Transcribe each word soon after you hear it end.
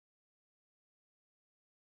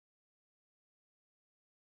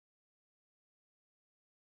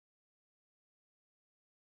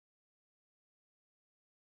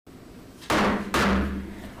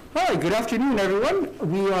Hi, good afternoon,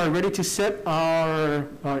 everyone. We are ready to set our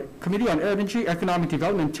Committee on Energy, Economic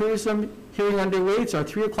Development, and Tourism hearing underway. It's our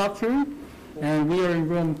 3 o'clock hearing, and we are in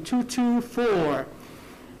room 224.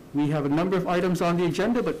 We have a number of items on the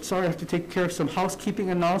agenda, but sorry, I have to take care of some housekeeping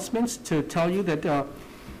announcements to tell you that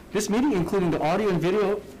this meeting, including the audio and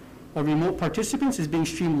video of remote participants, is being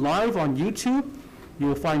streamed live on YouTube. You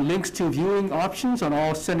will find links to viewing options on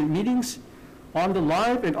all Senate meetings on the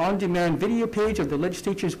live and on-demand video page of the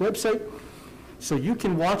legislature's website, so you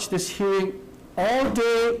can watch this hearing all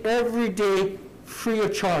day, every day, free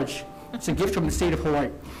of charge. It's a gift from the state of Hawaii.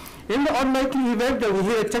 In the unlikely event that we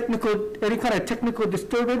hear any kind of technical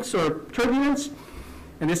disturbance or turbulence,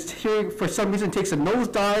 and this hearing for some reason takes a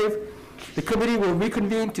nosedive, the committee will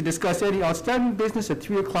reconvene to discuss any outstanding business at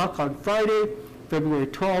 3 o'clock on Friday, February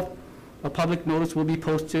 12th. A public notice will be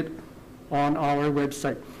posted on our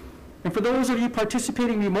website. And for those of you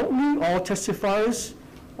participating remotely, all testifiers'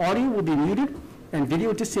 audio will be muted and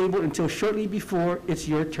video disabled until shortly before it's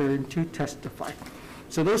your turn to testify.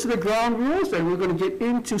 So those are the ground rules, and we're going to get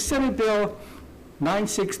into Senate Bill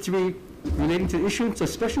 963 relating to the issuance of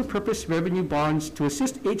special purpose revenue bonds to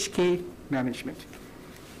assist HK management.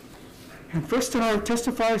 And first on our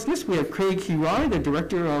testifiers list, we have Craig Hirai, the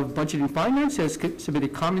Director of Budget and Finance, has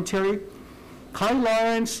submitted commentary. Kai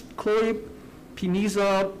Lawrence, Chloe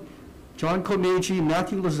Piniza, John Komeiji,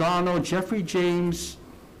 Matthew Lozano, Jeffrey James,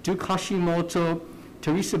 Duke Hashimoto,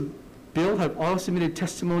 Teresa Bill have all submitted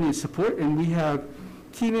testimony and support, and we have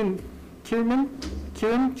Kieran,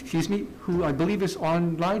 who I believe is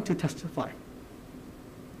online to testify.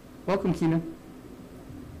 Welcome, Keenan.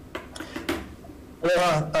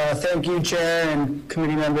 Aloha. Thank you, Chair and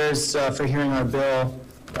committee members, for hearing our bill.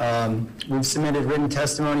 We've submitted written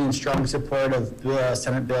testimony in strong support of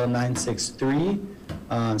Senate Bill 963.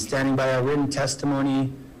 Standing by our written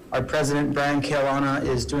testimony, our President, Brian Keaulana,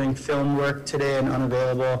 is doing film work today and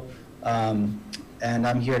unavailable, and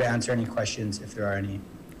I'm here to answer any questions if there are any.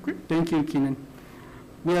 Great. Thank you, Keenan.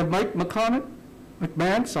 We have Mike McMahon,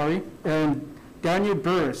 and Daniel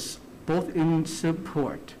Burris, both in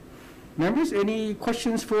support. Members, any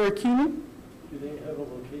questions for Keenan? Do they have a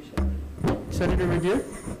location? Senator Revere?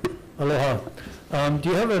 Aloha. Do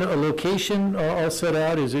you have a location all set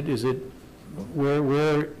out? Is it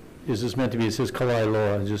where is this meant to be? It says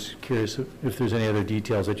Kalailoa. I'm just curious if there's any other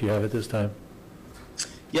details that you have at this time.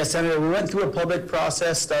 Yes, Senator, we went through a public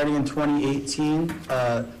process starting in 2018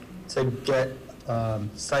 to get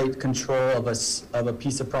site control of a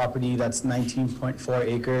piece of property that's 19.4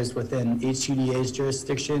 acres within HUDA's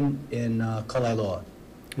jurisdiction in Kalailoa.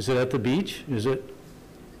 Is it at the beach? Is it?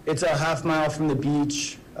 It's a half mile from the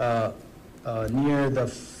beach, near the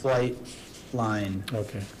flight line.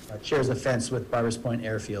 Okay. Shares a fence with Barbers Point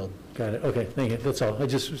Airfield. Got it. Okay, thank you. That's all. I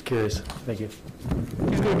just was curious. Thank you.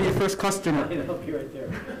 He's going to be your first customer. I can help you right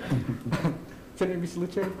there. Senator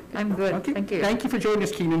Misalucha? I'm good. Okay. Thank you. Thank you for joining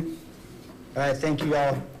us, Keenan. All right, thank you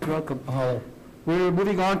all. You're welcome. Mahalo. We're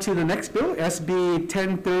moving on to the next bill, SB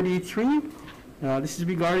 1033. This is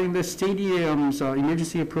regarding the stadium's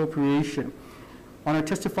emergency appropriation. On our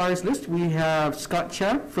testifiers list, we have Scott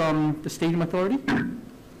Chan from the Stadium Authority.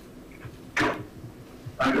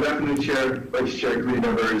 Good afternoon, Chair, Vice Chair, committee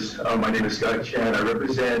members. My name is Scott Chan. I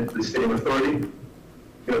represent the Stadium Authority.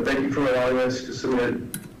 Thank you for allowing us to submit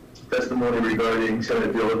testimony regarding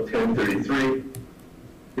Senate Bill 1033.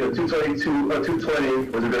 2020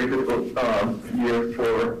 was a very difficult year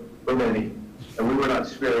for many, and we were not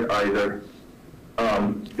spared either.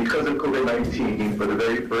 Because of COVID-19, for the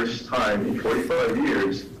very first time in 45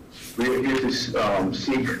 years, we are here to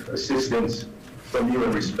seek assistance from you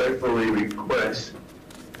and respectfully request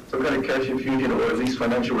some kind of cash infusion or at least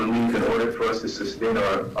financial relief in order for us to sustain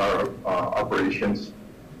our operations.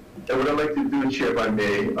 And what I'd like to do, Chair, if I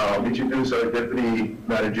may, introduce our Deputy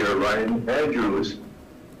Manager, Ryan Andrews,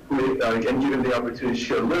 who can give him the opportunity to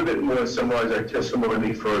share a little bit more and summarize our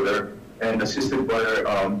testimony further, and assisted by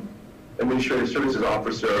our Administrative Services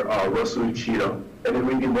Officer, Russell Uchida. And then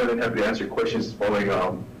we'd be more than happy to answer questions following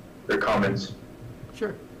their comments.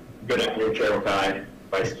 Sure. Good afternoon, Chair Wakai,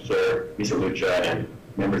 Vice Chair Misalucha, and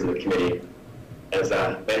members of the committee. As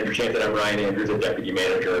Manager Chan said, I'm Ryan Andrews, a Deputy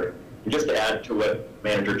Manager. And just to add to what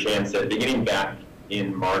Manager Chan said, beginning back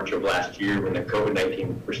in March of last year when the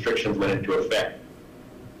COVID-19 restrictions went into effect,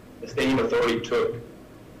 the Stadium Authority took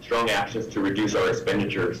strong actions to reduce our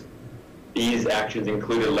expenditures. These actions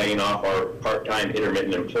included laying off our part-time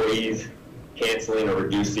intermittent employees, canceling or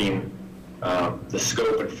reducing the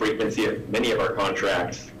scope and frequency of many of our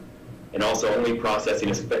contracts, and also only processing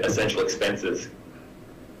essential expenses.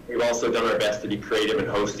 We've also done our best to be creative in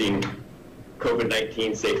hosting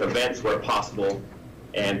COVID-19 safe events where possible,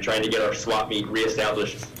 and trying to get our swap meet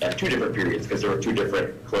reestablished at 2 different periods because there were 2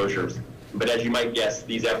 different closures. But as you might guess,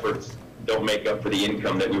 these efforts don't make up for the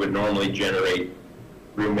income that we would normally generate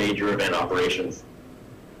through major event operations.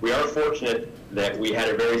 We are fortunate that we had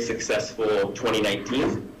a very successful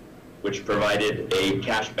 2019, which provided a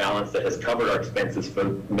cash balance that has covered our expenses for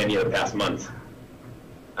many of the past months.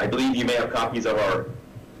 I believe you may have copies of our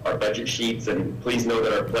budget sheets, and please know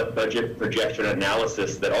that our budget projection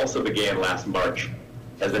analysis that also began last March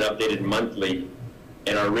has been updated monthly,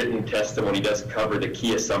 and our written testimony does cover the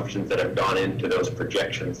key assumptions that have gone into those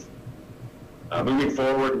projections. Moving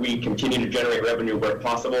forward, we continue to generate revenue where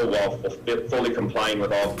possible while fully complying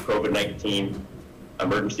with all COVID-19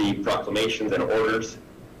 emergency proclamations and orders.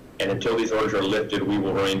 And until these orders are lifted, we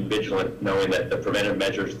will remain vigilant, knowing that the preventive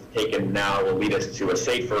measures taken now will lead us to a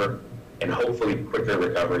safer and hopefully quicker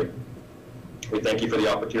recovery. We thank you for the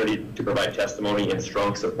opportunity to provide testimony in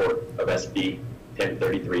strong support of SB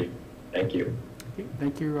 1033. Thank you. Okay,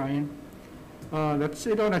 thank you, Ryan. That's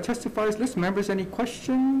it on our testifiers list. Members, any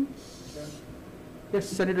questions? Yes,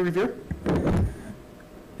 Senator Revere.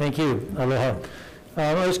 Thank you. Aloha.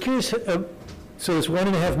 I was curious, so it's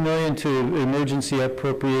 $1.5 million to emergency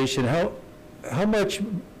appropriation. How much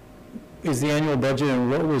is the annual budget and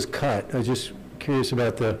what was cut? I was just curious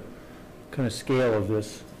about the kind of scale of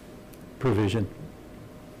this provision.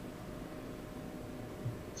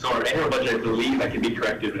 So our annual budget, I believe, I can be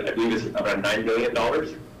corrected, I believe is about $9 million.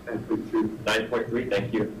 9.3,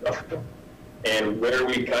 thank you. And where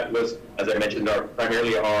we cut was, as I mentioned,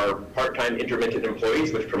 primarily our part-time intermittent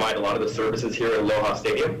employees, which provide a lot of the services here at Aloha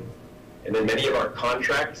Stadium. And then many of our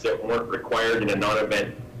contracts that weren't required in a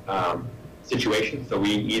non-event situation. So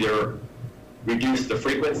we either reduce the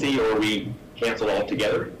frequency or we cancel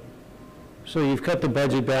altogether. So you've cut the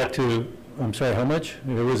budget back to, I'm sorry, how much?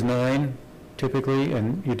 It was 9 typically,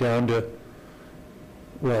 and you're down to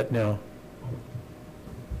what now?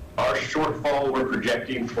 Our shortfall we're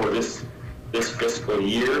projecting for this fiscal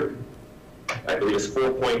year, I believe, is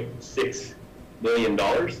 $4.6 million.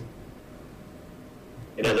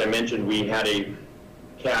 And as I mentioned, we had a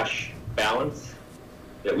cash balance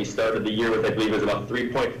that we started the year with, I believe, is about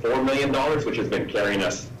 $3.4 million, which has been carrying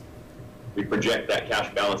us. We project that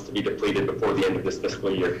cash balance to be depleted before the end of this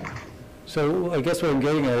fiscal year. So I guess what I'm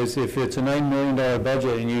getting at is if it's a $9 million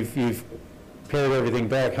budget and you've pared everything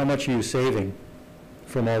back, how much are you saving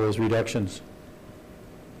from all those reductions?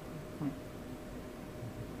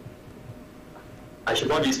 I should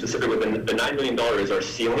want to be specific with the $9 million is our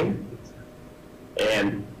ceiling,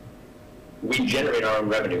 and we generate our own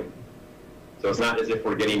revenue. So it's not as if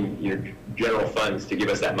we're getting general funds to give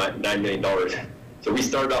us that $9 million. So we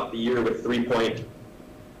started off the year with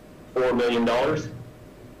 $3.4 million.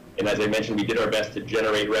 And as I mentioned, we did our best to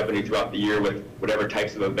generate revenue throughout the year with whatever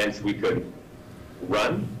types of events we could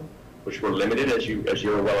run, which were limited, as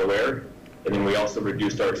you're well aware. And then we also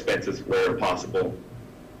reduced our expenses where possible.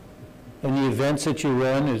 And the events that you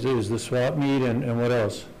run is the swap meet and what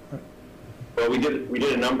else? Well, we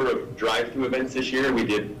did a number of drive-through events this year. We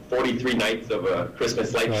did 43 nights of a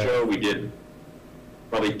Christmas light show. We did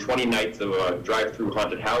probably 20 nights of a drive-through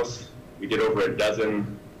haunted house. We did over a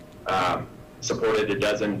dozen, supported a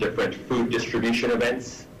dozen different food distribution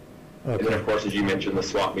events. Okay. And then, of course, as you mentioned, the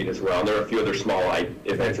swap meet as well. And there are a few other small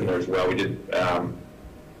events in there as well. We did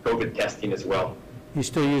COVID testing as well. You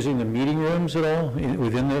still using the meeting rooms at all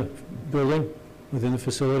within the building, within the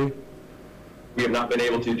facility? We have not been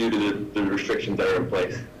able to due to the restrictions that are in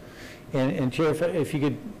place. And Chair, if you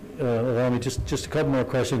could allow me just a couple more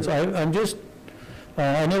questions. I'm just,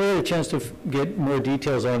 I never had a chance to get more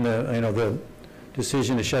details on the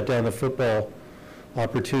decision to shut down the football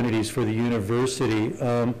opportunities for the university.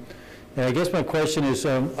 And I guess my question is,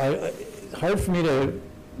 hard for me to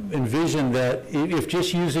envision that if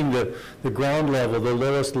just using the ground level, the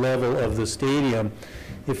lowest level of the stadium,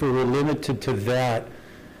 if we were limited to that,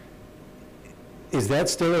 is that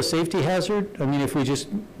still a safety hazard? I mean, if we just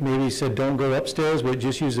maybe said don't go upstairs, but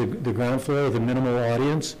just use the ground floor with a minimal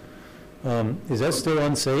audience, is that still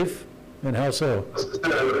unsafe? And how so?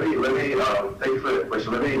 Let me thank you for that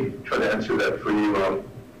question. Let me try to answer that for you.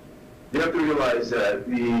 You have to realize that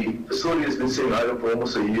the facility has been sitting idle for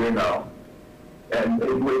almost a year now, and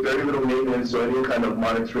with very little maintenance or any kind of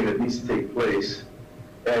monitoring that needs to take place.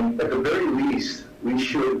 And at the very least, we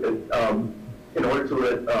should, in order to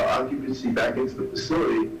let occupancy back into the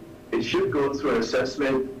facility, it should go through an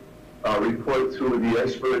assessment report through the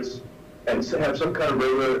experts and have some kind of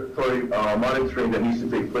regulatory monitoring that needs to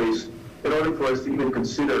take place in order for us to even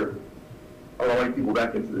consider allowing people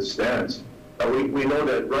back into the stands. We know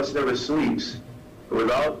that Russ never sleeps.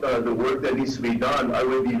 Without the work that needs to be done, I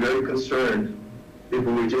would be very concerned if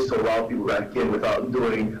we were just to allow people back in without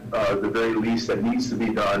doing the very least that needs to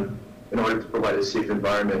be done in order to provide a safe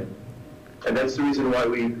environment. And that's the reason why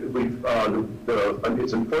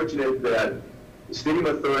it's unfortunate that the Stadium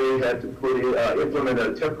Authority had to implement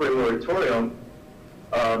a temporary moratorium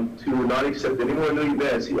to not accept any more new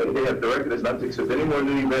events. They have directed us not to accept any more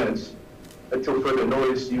new events until further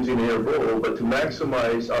notice using the air bowl, but to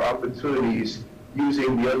maximize our opportunities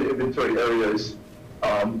using the other inventory areas.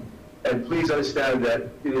 And please understand that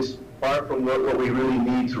it is far from what we really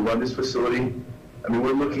need to run this facility. I mean,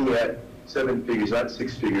 we're looking at 7 figures, not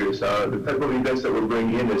 6 figures. The type of events that we're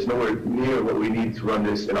bringing in is nowhere near what we need to run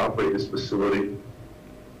this and operate this facility.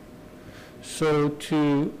 So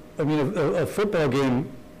a football game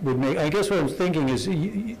would make, I guess what I'm thinking is,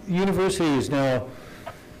 university is now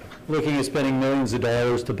looking at spending millions of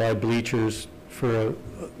dollars to buy bleachers for,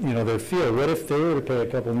 their field. What if they were to pay a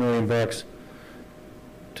couple $1 million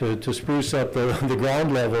to spruce up the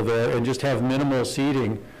ground level there and just have minimal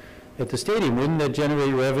seating at the stadium? Wouldn't that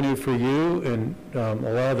generate revenue for you and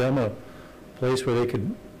allow them a place where they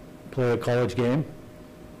could play a college game?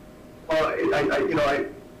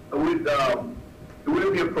 It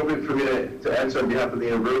wouldn't be appropriate for me to answer on behalf of the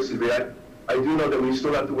university, but I do know that we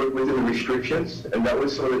still have to work within the restrictions, and that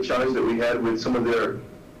was some of the challenge that we had with some of their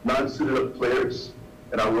non-suited up players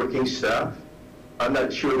and our working staff. I'm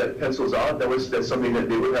not sure that pencils out. That's something that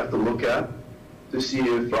they would have to look at to see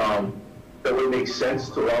if that would make sense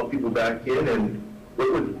to allow people back in, and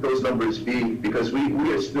what would those numbers be, because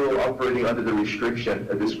we are still operating under the restriction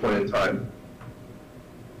at this point in time.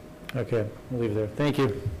 Okay, we'll leave it there. Thank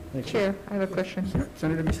you. Chair, I have a question.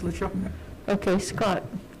 Senator Misalucha? Okay, Scott,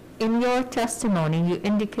 in your testimony, you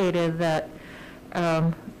indicated that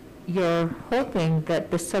you're hoping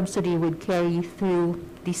that the subsidy would carry through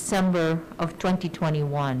December of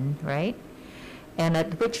 2021, right? And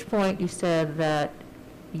at which point you said that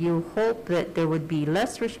you hope that there would be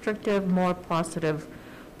less restrictive, more positive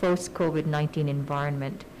post-COVID-19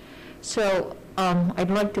 environment. So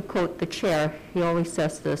I'd like to quote the chair. He always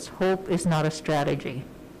says this: hope is not a strategy.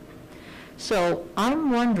 So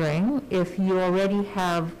I'm wondering if you already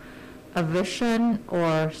have a vision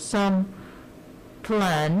or some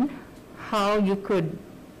plan how you could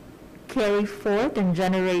carry forth and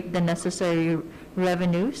generate the necessary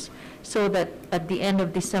revenues so that at the end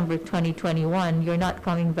of December 2021, you're not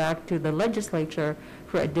coming back to the legislature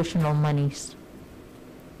for additional monies.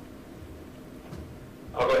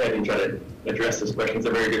 I'll go ahead and try to address this question. It's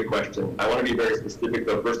a very good question. I want to be very specific,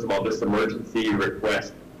 though. First of all, this emergency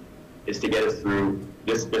request is to get us through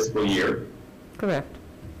this fiscal year. Correct.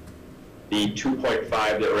 The 2.5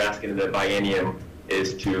 that we're asking in the biennium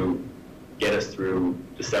is to get us through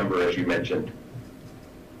December, as you mentioned.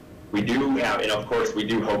 We do have, and of course, we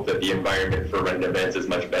do hope that the environment for running events is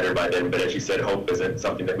much better by then, but as you said, hope isn't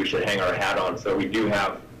something that we should hang our hat on. So we do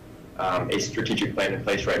have a strategic plan in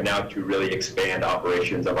place right now to really expand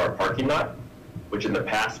operations of our parking lot, which in the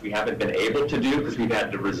past we haven't been able to do because we've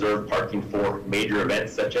had to reserve parking for major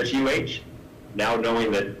events such as UH. Now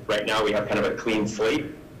knowing that right now we have kind of a clean slate,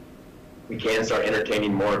 we can start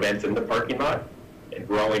entertaining more events in the parking lot and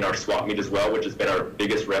growing our swap meet as well, which has been our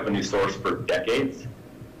biggest revenue source for decades.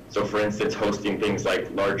 So for instance, hosting things like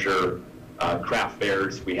larger craft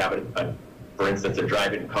fairs. We have, for instance, a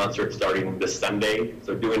drive-in concert starting this Sunday.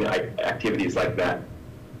 So doing activities like that.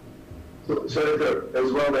 So, Senator,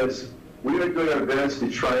 as well as we are doing our best to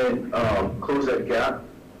try and close that gap,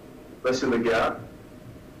 lessen the gap.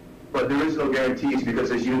 But there is no guarantees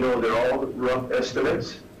because, as you know, they're all rough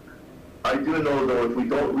estimates. I do know, though, if we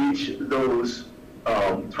don't reach those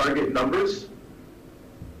target numbers,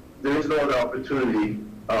 there is no other opportunity.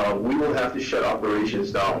 We will have to shut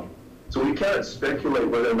operations down. So we cannot speculate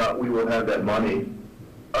whether or not we will have that money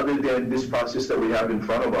other than this process that we have in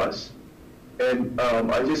front of us. And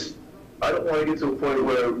I don't want to get to a point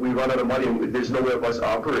where we run out of money and there's no way of us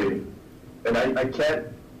operating. And I can't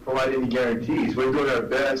provide any guarantees. We're doing our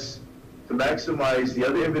best to maximize the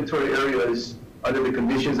other inventory areas under the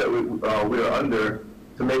conditions that we are under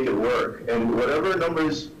to make it work. And whatever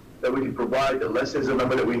numbers that we can provide that lessens the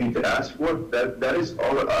number that we need to ask for, that is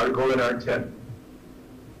all our goal and our intent.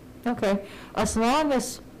 Okay. As long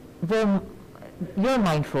as you're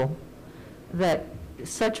mindful that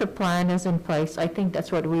such a plan is in place, I think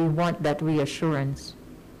that's what we want, that reassurance.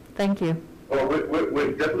 Thank you. Well,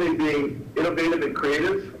 we're definitely being innovative and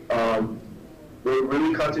creative. We're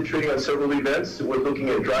really concentrating on several events. We're looking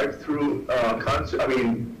at drive-through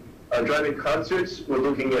driving concerts. We're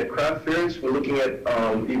looking at craft fairs. We're looking at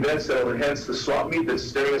events that will enhance the swap meet that's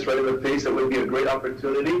staring us right in the face. That would be a great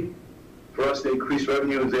opportunity for us to increase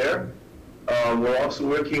revenue there. We're also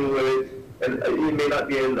working with and it may not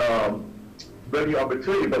be in revenue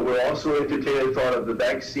opportunity, but we're also entertaining the thought of the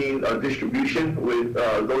vaccine distribution with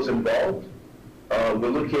those involved. We're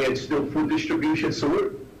looking at still food distribution. So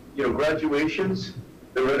we're, graduations,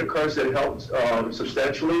 the rental cars that helped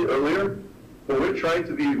substantially earlier. But we're trying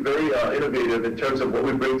to be very innovative in terms of what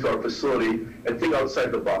we bring to our facility and think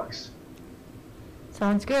outside the box.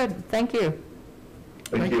 Sounds good. Thank you.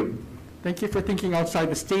 Thank you. Thank you for thinking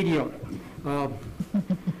outside the stadium.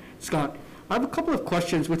 Scott, I have a couple of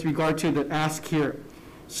questions with regard to the ask here.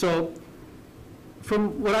 So,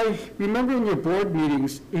 from what I remember in your board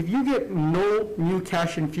meetings, if you get no new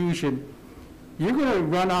cash infusion, you're going to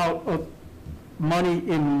run out of money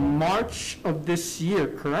in March of this year,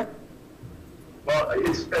 correct? Well,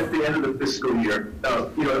 it's at the end of the fiscal year.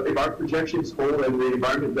 If our projections hold and the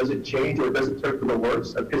environment doesn't change or doesn't turn for the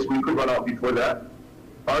worse, because we could run out before that,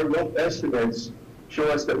 our rough estimates show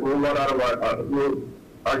us that we'll run out of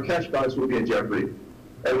our cash balance will be in jeopardy.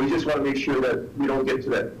 And we just want to make sure that we don't get to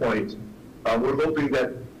that point. We're hoping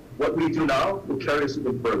that what we do now will carry us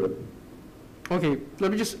even further. Okay,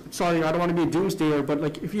 let me sorry, I don't want to be a doomsdayer, but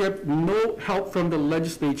like if you have no help from the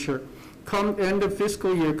legislature, come end of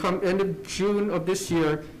fiscal year, come end of June of this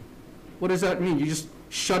year, what does that mean? You just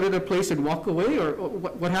shutter the place and walk away, or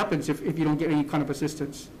what happens if you don't get any kind of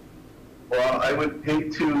assistance? Well, I would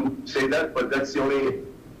hate to say that, but that's the only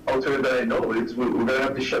alternative that I know. We're going to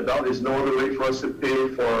have to shut down. There's no other way for us to pay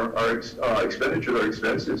for our expenditure or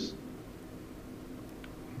expenses.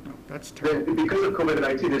 No, that's terrible. Because of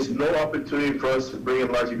COVID-19, there's no opportunity for us to bring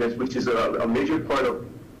in large events, which is a major part of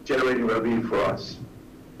generating revenue for us.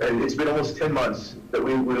 And it's been almost 10 months that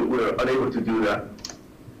we're unable to do that.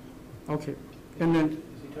 Okay, and then,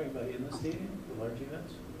 Is he talking about in the stadium, the large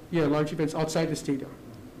events? yeah, large events outside the stadium,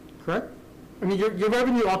 correct? I mean, your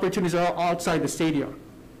revenue opportunities are outside the stadium.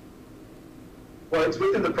 Well, it's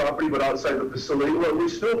within the property, but outside the facility. Well,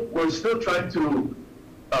 we're still trying to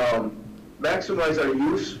maximize our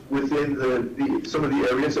use within some of the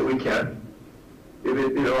areas that we can, if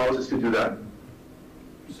it allows us to do that.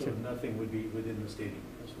 So nothing would be within the stadium,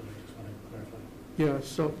 that's what I just want to clarify. Yeah,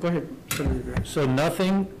 so, go ahead, Senator Rivera. So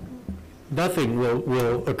nothing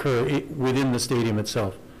will occur within the stadium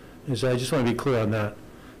itself. And so I just want to be clear on that,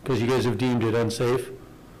 because you guys have deemed it unsafe?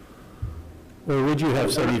 Or would you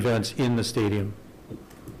have some events in the stadium?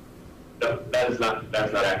 No, that's not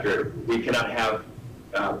accurate. We cannot have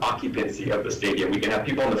occupancy of the stadium. We can have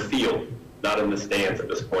people on the field, not in the stands at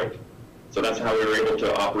this point. So that's how we were able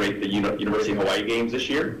to operate the University of Hawaii games this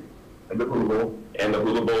year, and the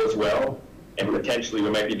Hula Bowl as well. And potentially we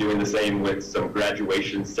might be doing the same with some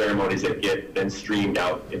graduation ceremonies that get then streamed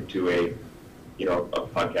out into a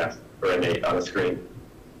podcast or on a screen.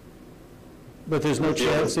 But there's no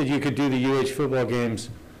chance that you could do the UH football games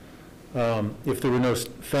if there were no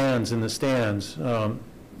fans in the stands.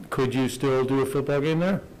 Could you still do a football game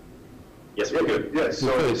there? Yes, we could. Yes.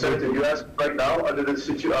 So, Senator, you asked right now under the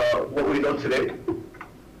what we know today.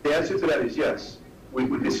 The answer to that is yes. We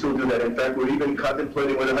can still do that. In fact, we're even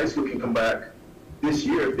contemplating whether high school can come back this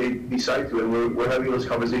year if they decide to, and we're having those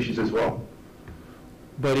conversations as well.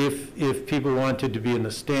 But if people wanted to be in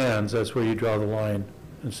the stands, that's where you draw the line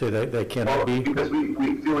and say that cannot be? Because we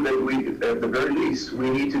feel that at the very least, we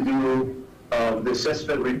need to do the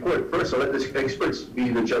assessment report first, so let the experts be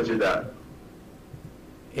the judge of that.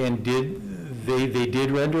 And they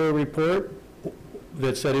did render a report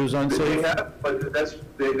that said it was unsafe? They have, but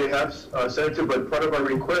they have, Senator, but part of our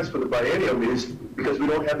request for the biennium is, because we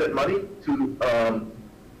don't have that money to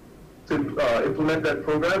implement that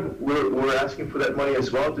program, we're asking for that money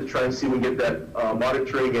as well to try and see if we can get that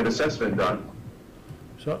monitoring and assessment done.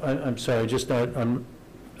 So I'm sorry,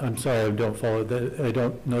 I'm sorry, I don't follow that. I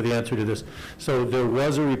don't know the answer to this. So there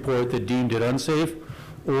was a report that deemed it unsafe,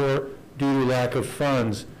 or due to lack of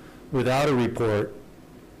funds, without a report,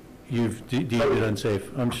 you've deemed it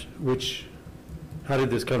unsafe? How did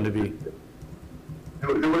this come to be?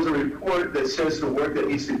 There was a report that says the work that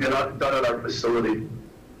needs to be done at our facility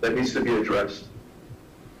that needs to be addressed.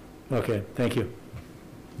 Okay, thank you.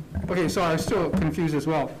 Okay, so I'm still confused as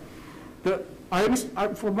well.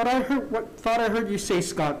 From what I heard you say,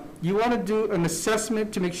 Scott, you want to do an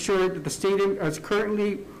assessment to make sure that the stadium as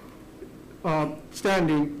currently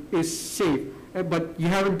standing is safe, but you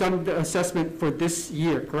haven't done the assessment for this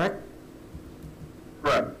year, correct?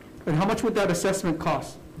 Correct. And how much would that assessment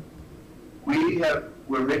cost?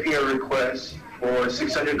 We're making a request for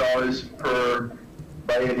 $600 per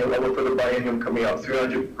biennium, for the biennium coming out,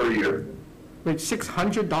 $300 per year. Wait,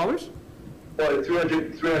 $600? Well,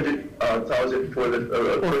 300,000 for the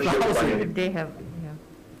first year biennium. They have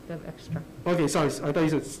extra. Okay, sorry, I thought you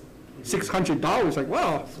said $600. Like,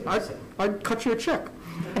 wow, I'd cut you a check.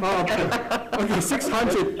 Okay,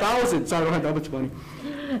 600,000, so I don't have that much money.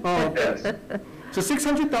 Yes. So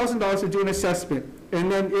 $600,000 to do an assessment,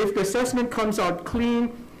 and then if the assessment comes out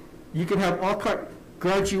clean, you can have all kind,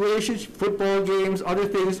 graduations, football games, other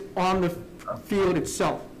things on the field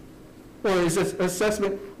itself. Or is this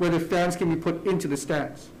assessment where the fans can be put into the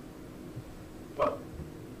stands? Well,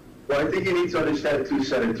 I think you need to understand too,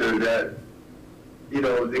 Senator, that, you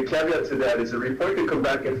know, the caveat to that is the report can come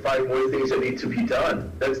back and find more things that need to be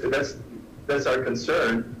done. That's our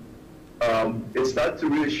concern. It's not to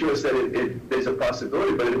reassure us that there's a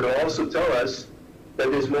possibility, but it can also tell us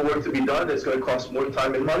that there's more work to be done that's going to cost more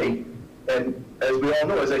time and money. And as we all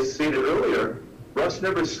know, as I stated earlier, Russ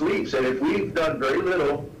never sleeps. And if we've done very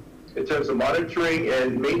little in terms of monitoring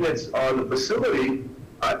and maintenance on the facility,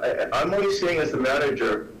 I'm only saying as the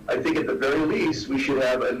manager, I think at the very least, we should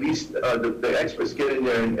have at least the experts get in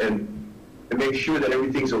there and make sure that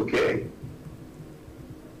everything's okay.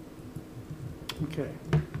 Okay.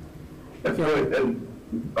 And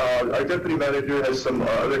our deputy manager has some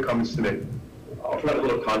other comments to make. I'll provide a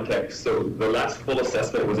little context. So the last full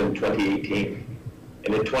assessment was in 2018.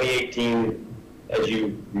 And in 2018, as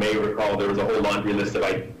you may recall, there was a whole laundry list of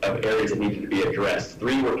areas that needed to be addressed.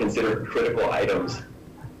 3 were considered critical items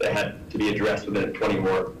that had to be addressed within a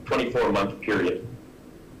 24-month period.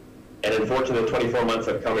 And unfortunately, 24 months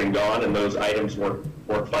have come and gone, and those items weren't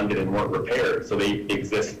funded and weren't repaired, so they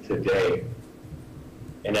exist today.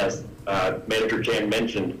 And as Manager Chan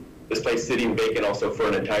mentioned, this place sitting vacant also for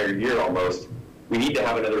an entire year almost, we need to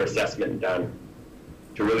have another assessment done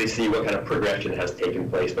to really see what kind of progression has taken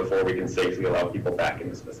place before we can safely allow people back in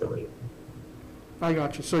this facility. I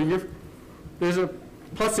got you. So there's a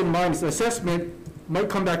plus and minus. The assessment might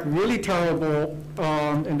come back really terrible,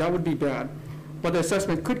 and that would be bad. But the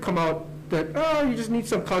assessment could come out that, oh, you just need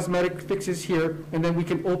some cosmetic fixes here, and then we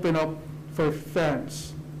can open up for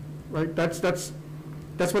fans, right? That's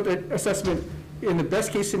what the assessment in the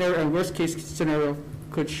best case scenario and worst case scenario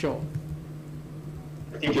could show.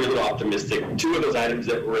 I think you're a little optimistic. 2 of those items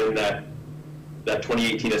that were in that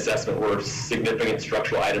 2018 assessment were significant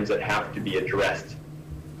structural items that have to be addressed.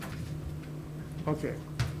 Okay.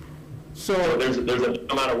 So there's an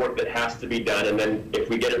amount of work that has to be done, and then if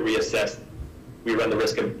we get it reassessed, we run the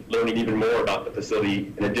risk of learning even more about the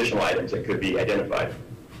facility and additional items that could be identified.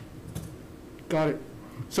 Got it.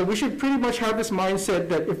 So we should pretty much have this mindset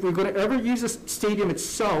that if we're going to ever use the stadium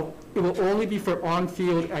itself, it will only be for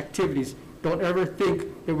on-field activities. Don't ever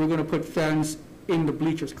think that we're going to put fans in the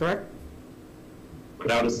bleachers, correct?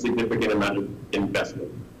 Without a significant amount of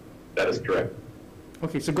investment. That is correct.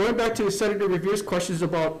 Okay, so going back to Senator Revere's questions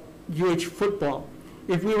about UH football,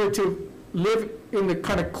 if we were to live in the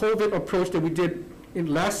kind of COVID approach that we did in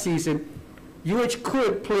last season, UH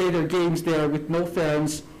could play their games there with no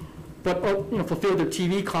fans, but fulfill their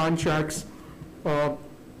TV contracts on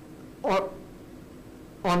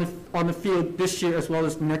the field this year as well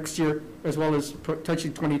as next year, as well as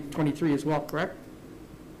potentially 2023 as well, correct?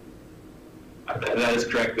 That is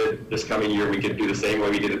correct. That this coming year we could do the same way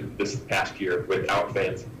we did it this past year without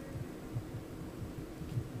fans.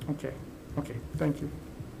 Okay, thank you.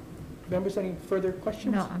 Members, any further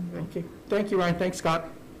questions? No, I'm good. Okay, thank you, Ryan. Thanks, Scott.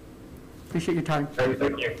 Appreciate your time. Thank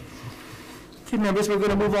you. Okay, members, we're going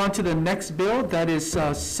to move on to the next bill. That is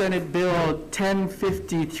Senate Bill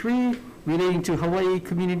 1053, relating to Hawaii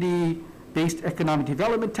community-based economic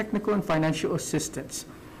development, technical and financial assistance.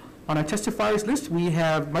 On our testifiers list, we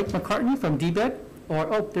have Mike McCartney from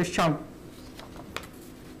DBED, there's Chung.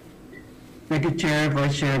 Thank you, Chair,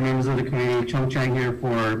 Vice Chair, members of the committee. Chung Chang here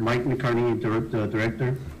for Mike McCartney, the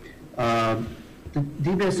Director. The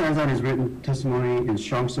DBED stands on his written testimony in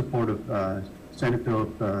strong support of Senate Bill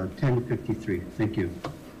 1053. Thank you.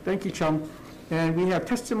 Thank you, Chung. And we have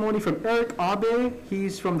testimony from Eric Abe.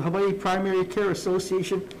 He's from the Hawaii Primary Care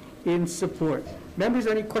Association in support. Members,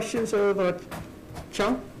 any questions of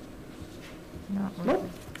Chung? No?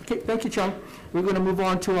 Okay, thank you, Chung. We're going to move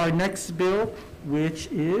on to our next bill, which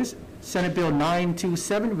is Senate Bill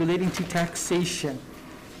 927, relating to taxation.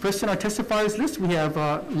 First on our testifiers list, we have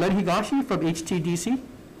Len Higashi from HTDC.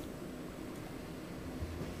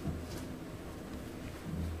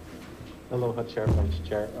 Aloha, Chair, Vice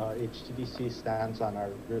Chair. HTDC stands on our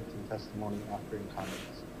written testimony offering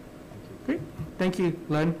comments. Thank you. Great. Thank you,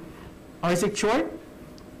 Len. Isaac Choi,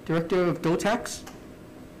 Director of DOTAX.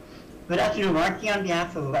 Good afternoon. Working on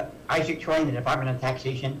behalf of Isaac Choi in the Department of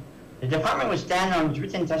Taxation. The department will stand on its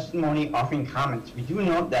written testimony offering comments. We do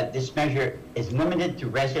note that this measure is limited to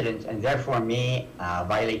residents and therefore may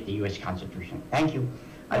violate the U.S. Constitution. Thank you.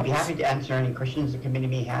 I'd be happy to answer any questions the committee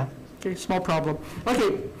may have. Okay, small problem.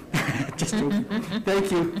 Okay, just joking.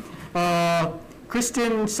 Thank you.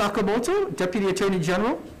 Kristen Sakamoto, Deputy Attorney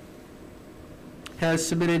General, has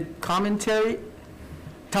submitted commentary.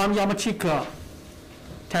 Tom Yamachika,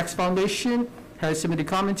 Tax Foundation, has submitted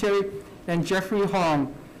commentary. And Jeffrey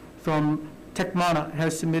Hong from Tecmana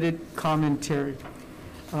has submitted commentary.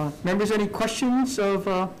 Members, any questions of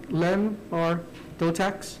LEM or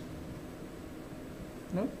DOTAX?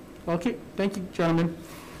 No? Okay, thank you, gentlemen.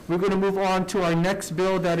 We're going to move on to our next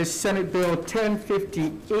bill, that is Senate Bill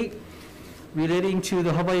 1058, relating to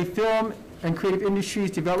the Hawaii Film and Creative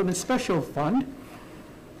Industries Development Special Fund.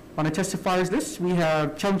 On the testifiers list, we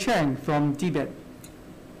have Chung Chang from DBED.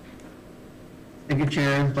 Thank you,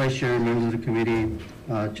 Chair, Vice Chair, members of the committee.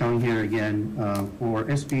 Chung here again. For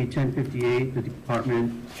SB 1058, the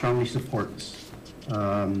department strongly supports,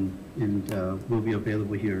 and will be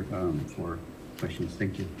available here for questions.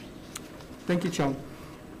 Thank you. Thank you, Chung.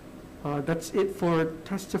 That's it for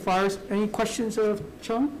testifiers. Any questions of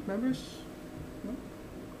Chung, members? No?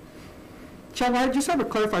 Chung, I just have a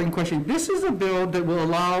clarifying question. This is a bill that will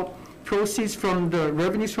allow proceeds from the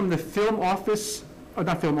revenues from the film office, or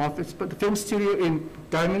not film office, but the film studio in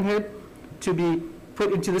Diamond Head to be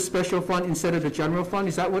put into the special fund instead of the general fund.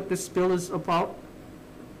 Is that what this bill is about?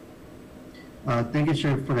 Thank you,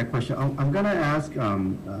 Chair, for that question. I'm going to ask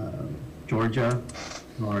Georgia,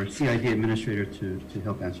 our CID administrator, to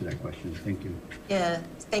help answer that question. Thank you. Yeah,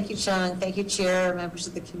 thank you, Chung. Thank you, Chair, members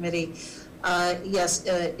of the committee. Yes,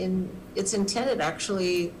 it's intended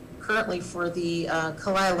actually currently for the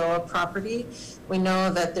Kalailoa property. We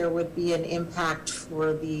know that there would be an impact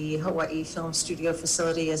for the Hawai'i Film Studio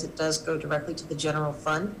facility as it does go directly to the general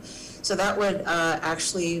fund. So that would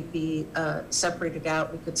actually be separated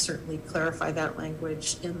out. We could certainly clarify that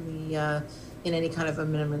language in any kind of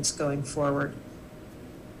amendments going forward.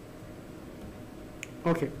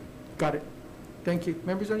 Okay, got it. Thank you.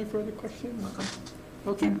 Members, any further questions?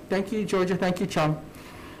 Okay, thank you, Georgia. Thank you, Chung.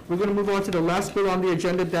 We're going to move on to the last bill on the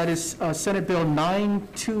agenda, that is Senate Bill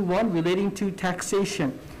 921, relating to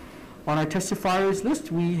taxation. On our testifiers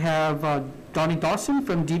list, we have Donnie Dawson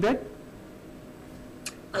from DBED.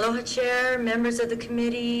 Aloha, Chair, members of the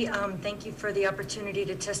committee. Thank you for the opportunity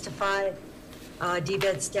to testify.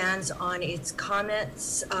 DBED stands on its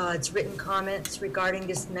comments, its written comments regarding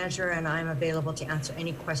this measure, and I'm available to answer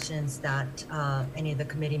any questions that any of the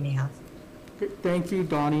committee may have. Okay, thank you,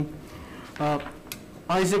 Donnie.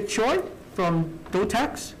 Isaac Choi from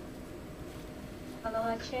DOTAX.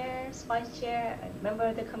 Aloha, Chair, Vice Chair, member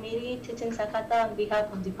of the committee, Titin Sakata, on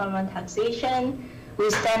behalf of Department of Taxation. We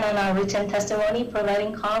stand on our written testimony,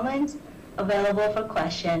 providing comments, available for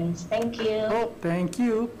questions. Thank you. Oh, thank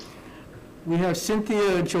you. We have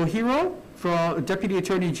Cynthia Johiro, from Deputy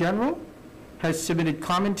Attorney General, has submitted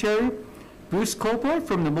commentary. Bruce Coppola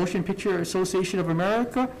from the Motion Picture Association of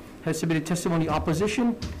America has submitted testimony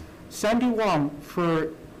opposition. Sandy Wong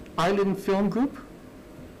for Island Film Group.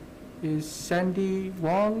 Is Sandy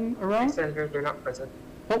Wong around? Senator, they're not present.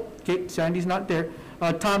 Oh, okay, Sandy's not there.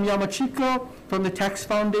 Tom Yamachika from the Tax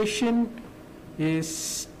Foundation.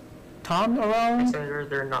 Is Tom around? Senator,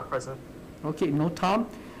 they're not present. Okay, no Tom.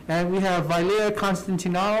 And we have Vailea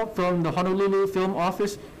Constantinao from the Honolulu Film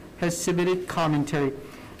Office has submitted commentary.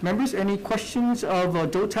 Members, any questions of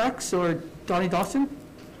DOTAX or Donnie Dawson?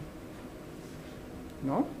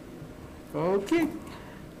 No? Okay.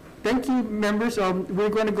 Thank you, members. We're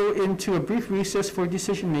going to go into a brief recess for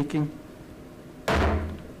decision making.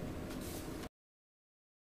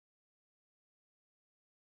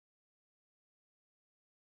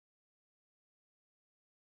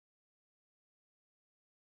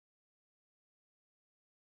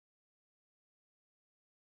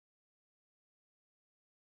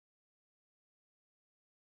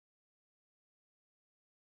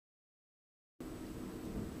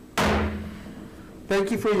 Thank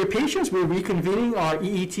you for your patience. We're reconvening our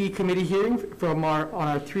EET committee hearing on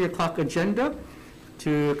our 3 o'clock agenda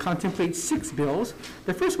to contemplate 6 bills.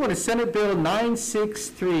 The first one is Senate Bill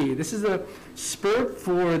 963. This is a spur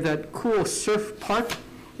for that cool surf park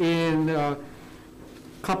in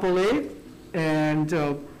Kapolei, and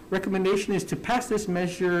recommendation is to pass this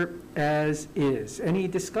measure as is. Any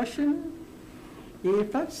discussion?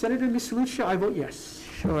 If not, Senator Misalucha, I vote yes.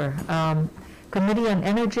 Sure. Committee on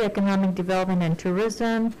Energy, Economic Development, and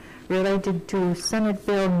Tourism, related to Senate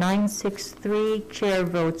Bill 963. Chair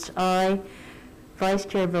votes aye. Vice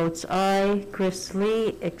Chair votes aye. Chris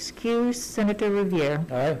Lee, excuse. Senator Revere.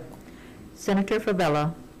 Aye. Senator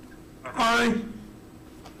Fabella. Aye.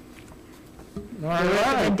 All right.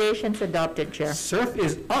 Recommendations adopted, Chair. Surf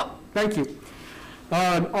is up. Thank you.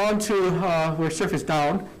 On to where surf is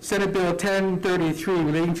down. Senate Bill 1033,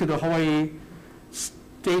 relating to the Hawaii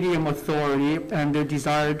Stadium Authority and their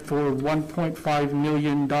desire for $1.5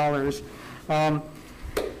 million.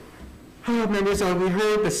 Members, we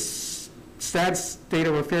heard the sad state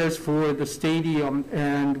of affairs for the stadium,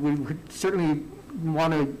 and we would certainly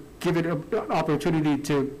want to give it an opportunity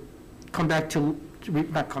to come back to,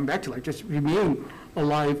 not come back to life, just remain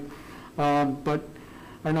alive. But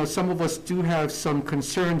I know some of us do have some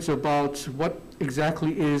concerns about what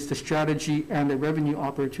exactly is the strategy and the revenue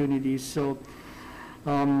opportunities. So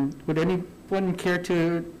would anyone care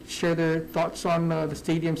to share their thoughts on the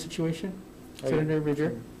stadium situation? Senator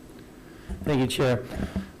Rivera? Thank you, Chair.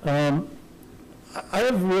 I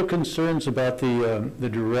have real concerns about the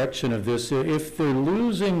direction of this. If they're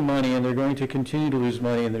losing money and they're going to continue to lose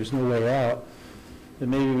money and there's no way out, then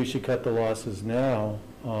maybe we should cut the losses now,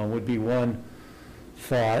 would be one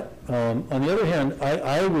thought. On the other hand,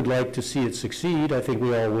 I would like to see it succeed. I think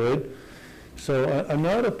we all would. So I'm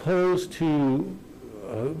not opposed to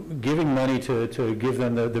giving money to give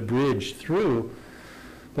them the bridge through,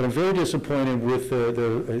 but I'm very disappointed with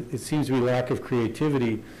it seems to be lack of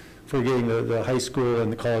creativity for getting the high school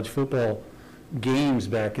and the college football games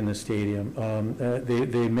back in the stadium.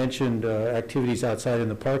 They mentioned activities outside in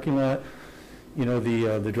the parking lot, you know,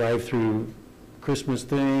 the drive-through Christmas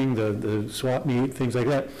thing, the swap meet, things like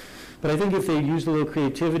that. But I think if they used a little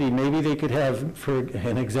creativity, maybe they could have, for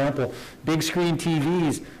an example, big screen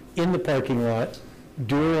TVs in the parking lot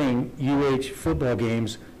during UH football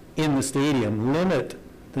games in the stadium, limit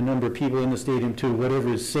the number of people in the stadium to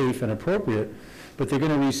whatever is safe and appropriate. But they're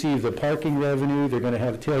going to receive the parking revenue, they're going to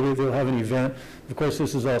have tailgate, they'll have an event. Of course,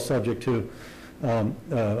 this is all subject to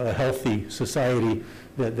a healthy society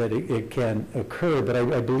that it can occur, but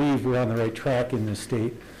I believe we're on the right track in this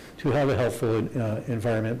state to have a healthful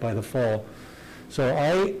environment by the fall. So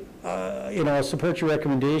I'll support your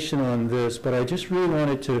recommendation on this, but I just really I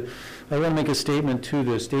want to make a statement to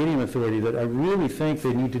the Stadium Authority that I really think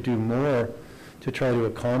they need to do more to try to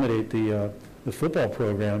accommodate the football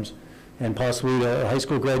programs and possibly the high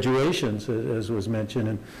school graduations, as was mentioned.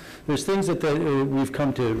 And there's things that we've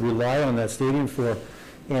come to rely on that stadium for,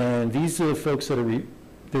 and these are the folks that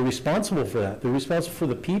they're responsible for that. They're responsible for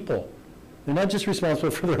the people. They're not just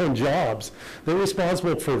responsible for their own jobs. They're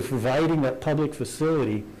responsible for providing that public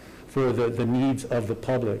facility for the needs of the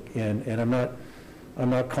public. And I'm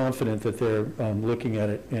not confident that they're looking at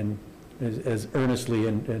it as earnestly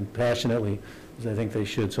and passionately as I think they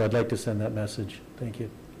should. So I'd like to send that message. Thank you.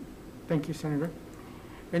 Thank you, Senator.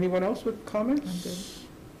 Anyone else with comments?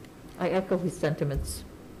 I echo his sentiments.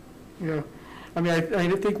 Yeah. I mean, I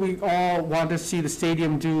think we all want to see the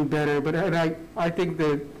stadium do better, but I think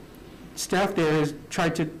the staff there has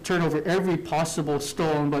tried to turn over every possible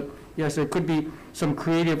stone, but yes, there could be some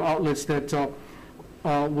creative outlets that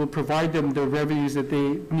will provide them the revenues that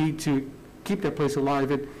they need to keep that place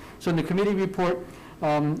alive. And so in the committee report,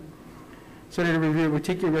 Senator Rivera, we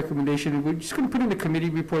take your recommendation, and we're just going to put in the committee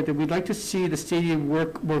report that we'd like to see the stadium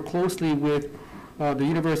work more closely with the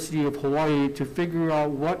University of Hawaii to figure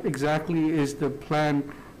out what exactly is the plan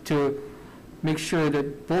to make sure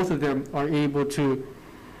that both of them are able to,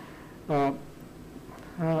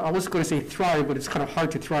 I was going to say thrive, but it's kind of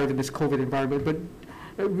hard to thrive in this COVID environment,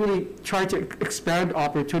 but really try to expand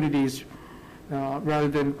opportunities rather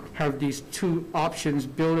than have these two options,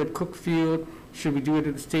 build at Cook Field, should we do it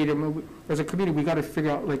at the stadium? As a committee, we got to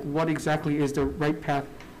figure out like what exactly is the right path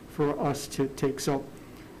for us to take. So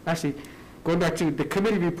actually, going back to the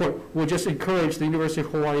committee report, we'll just encourage the University of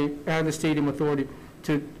Hawaii and the Stadium Authority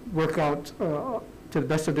to work out to the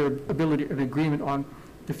best of their ability an agreement on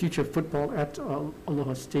the future of football at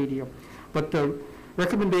Aloha Stadium. But the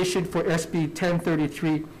recommendation for SB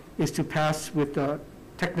 1033 is to pass with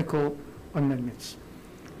technical amendments.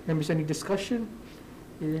 Members, any discussion?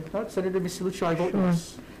 If not, Senator Misilucha, I vote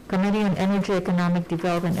yes. Committee on Energy, Economic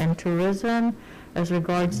Development, and Tourism. As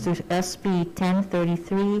regards to SB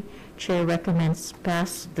 1033, Chair recommends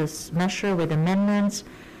pass this measure with amendments.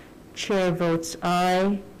 Chair votes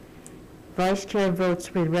aye. Vice Chair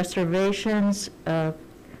votes with reservations.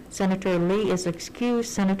 Senator Lee is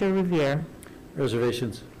excused. Senator Revere.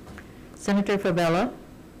 Reservations. Senator Favela.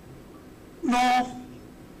 No.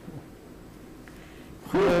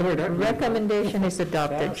 Recommendation is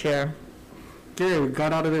adopted, Chair. Okay, we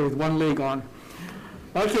got out of there with one leg on.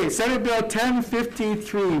 Okay, Senate Bill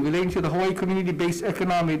 1053 relating to the Hawaii Community-Based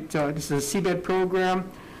Economic, this is a CBED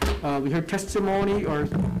program. We heard testimony or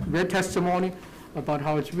read testimony about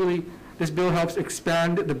how it's really, this bill helps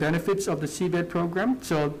expand the benefits of the CBED program.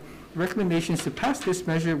 So the recommendation is to pass this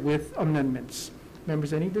measure with amendments.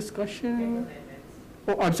 Members, any discussion?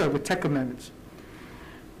 Oh, I'm sorry, with tech amendments.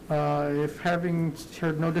 If having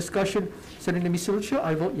heard no discussion, Senator Misalucha,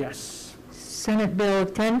 I vote yes. Senate Bill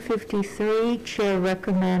 1053, Chair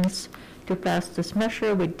recommends to pass this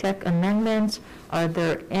measure with tech amendments. Are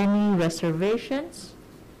there any reservations?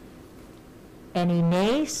 Any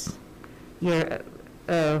nays? The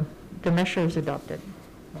measure is adopted.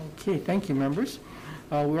 Okay, thank you, members.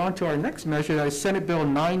 We're on to our next measure, that is Senate Bill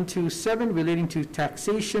 927 relating to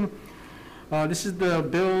taxation. This is the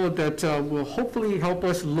bill that will hopefully help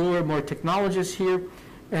us lure more technologists here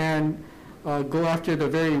and go after the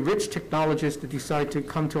very rich technologists that decide to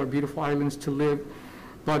come to our beautiful islands to live.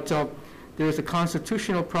 But there's a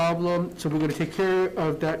constitutional problem, so we're going to take care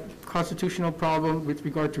of that constitutional problem with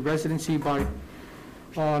regard to residency by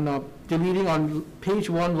deleting on page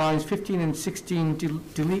 1, lines 15 and 16,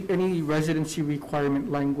 delete any residency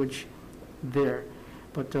requirement language there.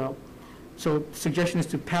 But so suggestion is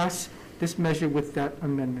to pass this measure with that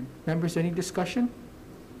amendment. Members, any discussion?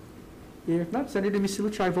 If not, Senator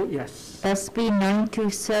Misalucha, I vote yes. SB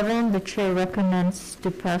 927, the chair recommends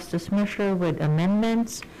to pass this measure with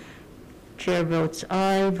amendments. Chair votes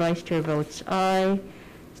aye, Vice Chair votes aye.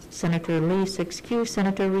 Senator Lee 6Q,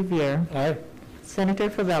 Senator Revere. Aye. Senator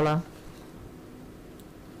Favela.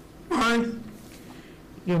 Aye.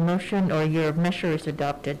 Your motion or your measure is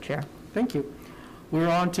adopted, Chair. Thank you. We're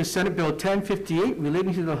on to Senate Bill 1058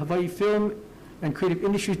 relating to the Hawaii Film and Creative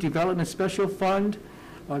Industries Development Special Fund.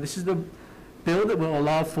 This is the bill that will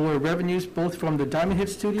allow for revenues both from the Diamond Hit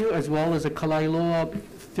Studio as well as a Kalailoa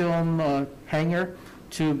film hangar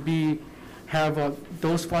to have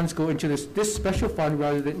those funds go into this special fund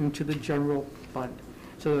rather than into the general fund.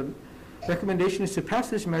 So the recommendation is to pass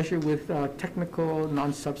this measure with technical,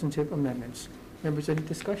 non-substantive amendments. Members, any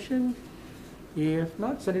discussion? If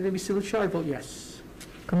not, Senator Misalucha, I vote yes.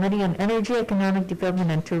 Committee on Energy, Economic Development,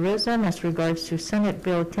 and Tourism, as regards to Senate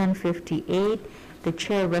Bill 1058, the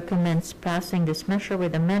chair recommends passing this measure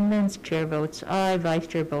with amendments. Chair votes aye, Vice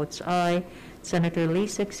Chair votes aye. Senator Lee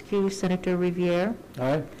 6Q, Senator Revere.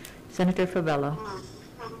 Aye. Senator Favela.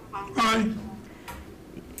 Aye.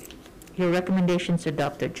 Your recommendation is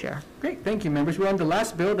adopted, Chair. Great, thank you, members. We're on the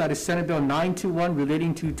last bill, that is Senate Bill 921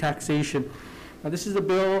 relating to taxation. Now, this is a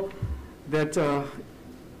bill that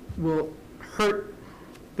will hurt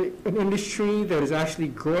an industry that is actually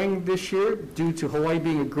growing this year due to Hawaii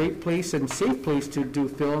being a great place and safe place to do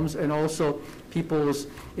films, and also people's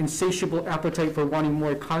insatiable appetite for wanting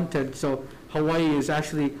more content. So Hawaii is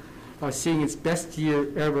actually seeing its best year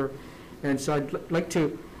ever. And so I'd like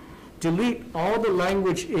to delete all the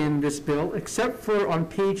language in this bill except for on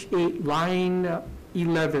page 8, line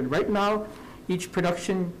 11. Right now, each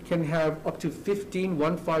production can have up to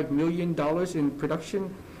 $15 million in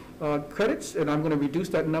production credits, and I'm going to reduce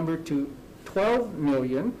that number to 12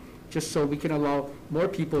 million, just so we can allow more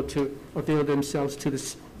people to avail themselves to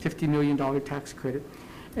this $50 million tax credit.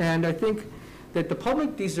 And I think that the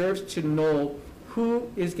public deserves to know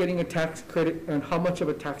who is getting a tax credit and how much of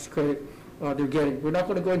a tax credit they're getting. We're not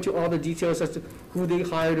going to go into all the details as to who they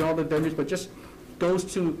hired and all the vendors, but just those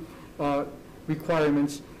two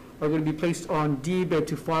requirements are going to be placed on DBED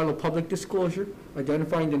to file a public disclosure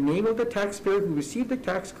identifying the name of the taxpayer who received the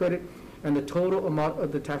tax credit and the total amount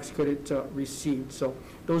of the tax credit received. So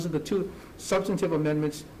those are the two substantive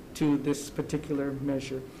amendments to this particular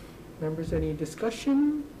measure. Members, any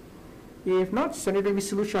discussion? If not, Senator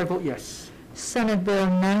Misalucha, I vote yes. Senate Bill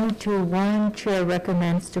 921, Chair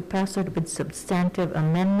recommends to pass it with substantive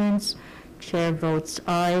amendments. Chair votes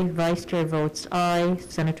aye, Vice Chair votes aye.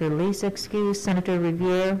 Senator Lee 6Q, Senator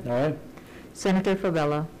Revere. Aye. Senator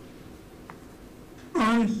Favela.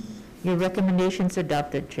 Aye. Your recommendation is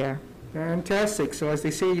adopted, Chair. Fantastic. So as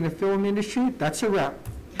they say in the film industry, that's a wrap.